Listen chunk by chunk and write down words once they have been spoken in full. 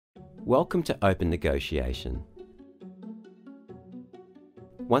Welcome to Openn Negotiation.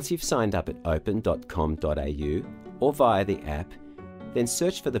 Once you've signed up at openn.com.au or via the app, then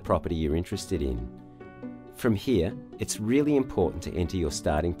search for the property you're interested in. From here, it's really important to enter your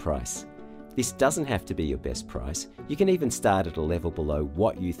starting price. This doesn't have to be your best price. You can even start at a level below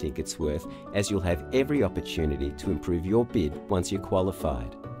what you think it's worth, as you'll have every opportunity to improve your bid once you're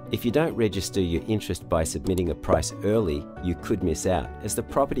qualified. If you don't register your interest by submitting a price early, you could miss out, as the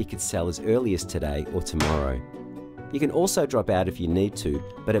property could sell as early as today or tomorrow. You can also drop out if you need to,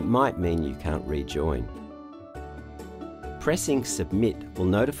 but it might mean you can't rejoin. Pressing Submit will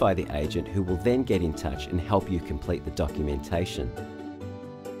notify the agent, who will then get in touch and help you complete the documentation.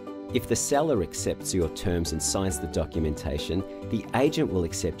 If the seller accepts your terms and signs the documentation, the agent will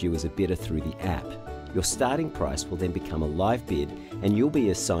accept you as a bidder through the app. Your starting price will then become a live bid, and you'll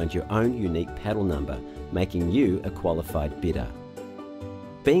be assigned your own unique paddle number, making you a qualified bidder.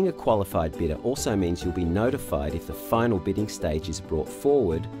 Being a qualified bidder also means you'll be notified if the final bidding stage is brought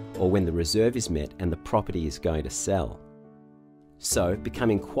forward or when the reserve is met and the property is going to sell. So,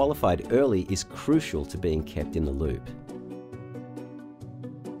 becoming qualified early is crucial to being kept in the loop.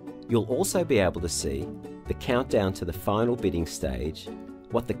 You'll also be able to see the countdown to the final bidding stage,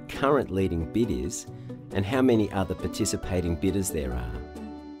 what the current leading bid is, and how many other participating bidders there are.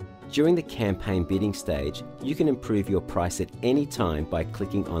 During the campaign bidding stage, you can improve your price at any time by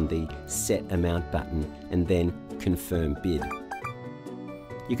clicking on the Set Amount button and then Confirm Bid.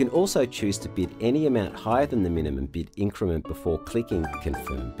 You can also choose to bid any amount higher than the minimum bid increment before clicking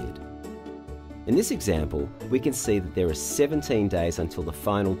Confirm Bid. In this example, we can see that there are 17 days until the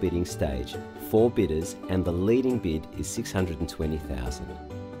final bidding stage, 4 bidders, and the leading bid is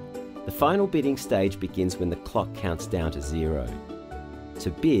 $620,000. The final bidding stage begins when the clock counts down to 0. To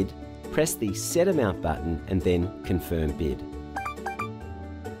bid, press the Set Amount button and then Confirm Bid.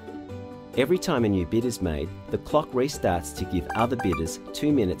 Every time a new bid is made, the clock restarts to give other bidders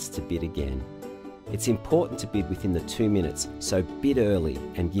 2 minutes to bid again. It's important to bid within the 2 minutes, so bid early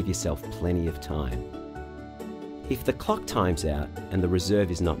and give yourself plenty of time. If the clock times out and the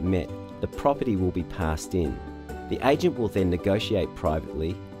reserve is not met, the property will be passed in. The agent will then negotiate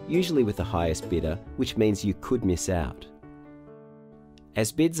privately, usually with the highest bidder, which means you could miss out.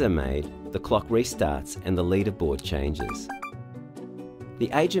 As bids are made, the clock restarts and the leaderboard changes.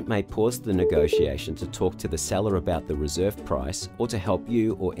 The agent may pause the negotiation to talk to the seller about the reserve price or to help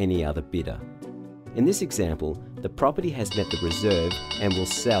you or any other bidder. In this example, the property has met the reserve and will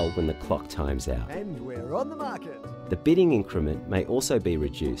sell when the clock times out. And we're on the market. The bidding increment may also be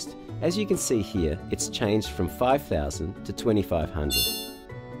reduced. As you can see here, it's changed from $5,000 to $2,500.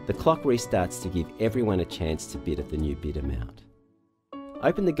 The clock restarts to give everyone a chance to bid at the new bid amount.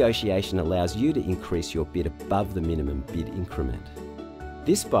 Openn Negotiation allows you to increase your bid above the minimum bid increment.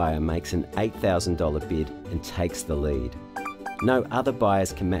 This buyer makes an $8,000 bid and takes the lead. No other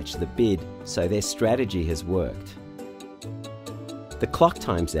buyers can match the bid, so their strategy has worked. The clock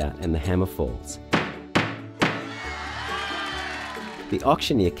times out and the hammer falls. The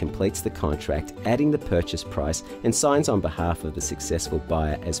auctioneer completes the contract, adding the purchase price, and signs on behalf of the successful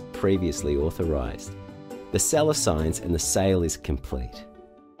buyer as previously authorised. The seller signs and the sale is complete.